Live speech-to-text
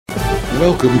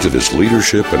Welcome to this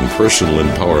leadership and personal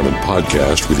empowerment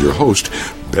podcast with your host,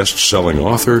 best-selling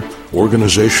author,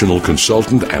 organizational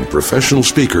consultant, and professional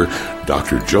speaker,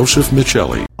 Dr. Joseph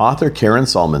Michelli. Author Karen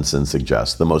Salmonson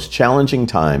suggests the most challenging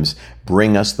times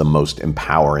bring us the most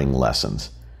empowering lessons.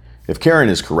 If Karen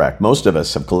is correct, most of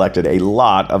us have collected a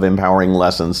lot of empowering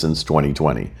lessons since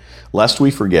 2020. Lest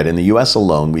we forget, in the U.S.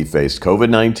 alone, we faced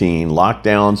COVID-19,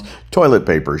 lockdowns, toilet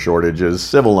paper shortages,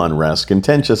 civil unrest,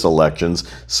 contentious elections,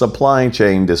 supply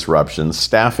chain disruptions,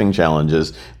 staffing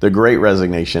challenges, the Great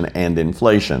Resignation, and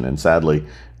inflation. And sadly,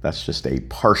 that's just a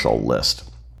partial list.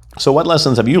 So what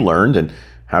lessons have you learned, and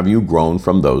have you grown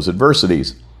from those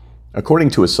adversities? According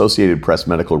to Associated Press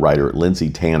medical writer Lindsay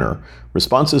Tanner,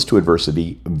 responses to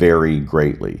adversity vary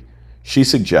greatly. She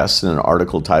suggests in an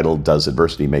article titled, "Does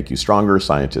Adversity Make You Stronger?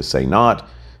 Scientists Say Not,"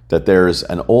 that there's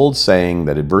an old saying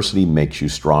that adversity makes you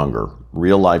stronger.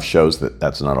 Real life shows that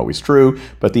that's not always true,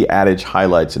 but the adage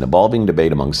highlights an evolving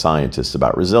debate among scientists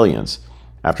about resilience.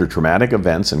 After traumatic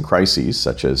events and crises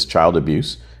such as child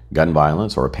abuse, gun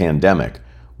violence, or a pandemic,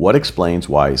 what explains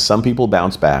why some people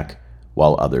bounce back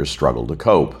while others struggle to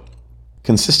cope?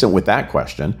 Consistent with that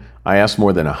question, I asked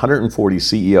more than 140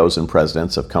 CEOs and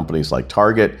presidents of companies like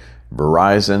Target,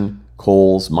 Verizon,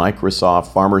 Kohl's, Microsoft,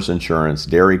 Farmers Insurance,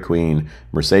 Dairy Queen,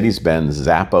 Mercedes-Benz,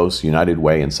 Zappos, United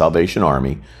Way, and Salvation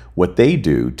Army what they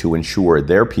do to ensure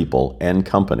their people and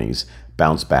companies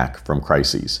bounce back from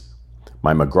crises.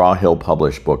 My McGraw-Hill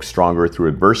published book, Stronger Through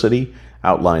Adversity,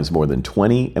 outlines more than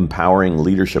 20 empowering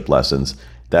leadership lessons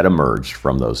that emerged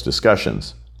from those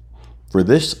discussions. For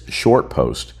this short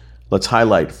post, let's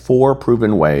highlight 4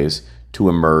 proven ways to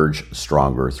emerge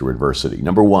stronger through adversity.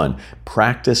 Number 1,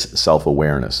 practice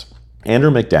self-awareness.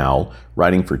 Andrew McDowell,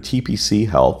 writing for TPC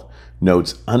Health,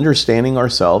 notes understanding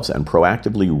ourselves and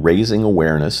proactively raising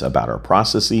awareness about our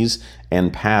processes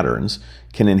and patterns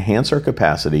can enhance our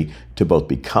capacity to both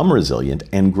become resilient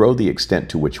and grow the extent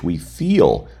to which we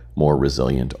feel more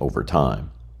resilient over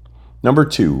time. Number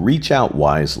 2, reach out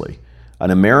wisely. An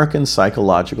American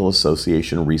Psychological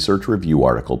Association research review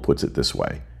article puts it this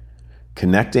way: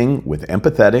 connecting with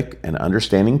empathetic and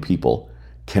understanding people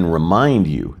can remind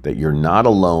you that you're not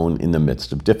alone in the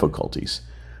midst of difficulties.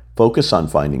 Focus on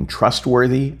finding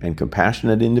trustworthy and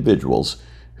compassionate individuals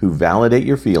who validate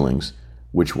your feelings,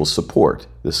 which will support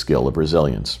the skill of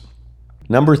resilience.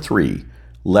 Number 3,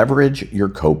 leverage your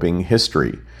coping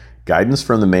history. Guidance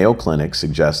from the Mayo Clinic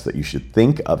suggests that you should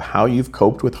think of how you've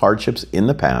coped with hardships in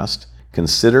the past.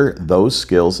 Consider those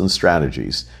skills and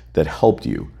strategies that helped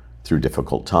you through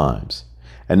difficult times.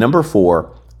 And number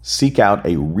 4, seek out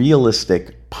a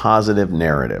realistic, positive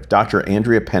narrative. Dr.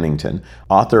 Andrea Pennington,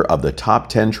 author of The Top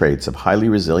 10 Traits of Highly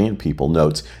Resilient People,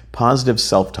 notes positive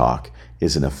self-talk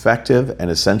is an effective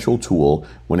and essential tool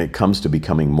when it comes to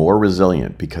becoming more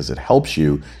resilient because it helps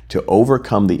you to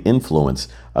overcome the influence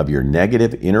of your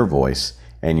negative inner voice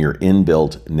and your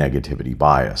inbuilt negativity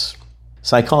bias.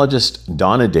 Psychologist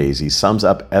Donna Daisy sums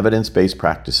up evidence-based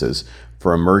practices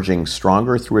for emerging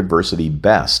stronger through adversity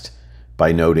best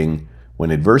by noting, when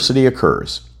adversity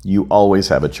occurs, you always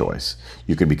have a choice.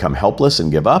 You can become helpless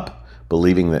and give up,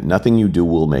 believing that nothing you do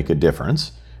will make a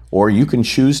difference, or you can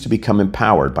choose to become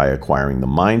empowered by acquiring the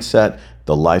mindset,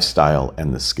 the lifestyle,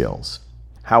 and the skills.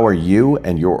 How are you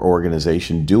and your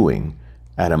organization doing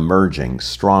at emerging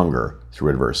stronger through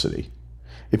adversity?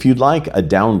 If you'd like a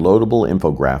downloadable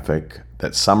infographic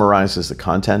that summarizes the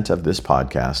content of this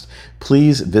podcast,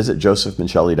 please visit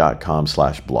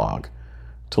josephmichelli.com/blog.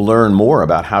 To learn more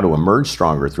about how to emerge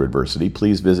stronger through adversity,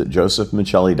 please visit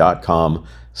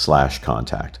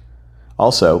josephmichelli.com/contact.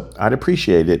 Also, I'd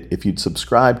appreciate it if you'd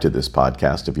subscribe to this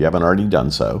podcast if you haven't already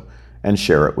done so, and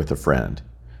share it with a friend.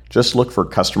 Just look for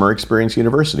Customer Experience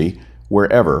University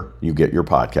wherever you get your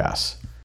podcasts.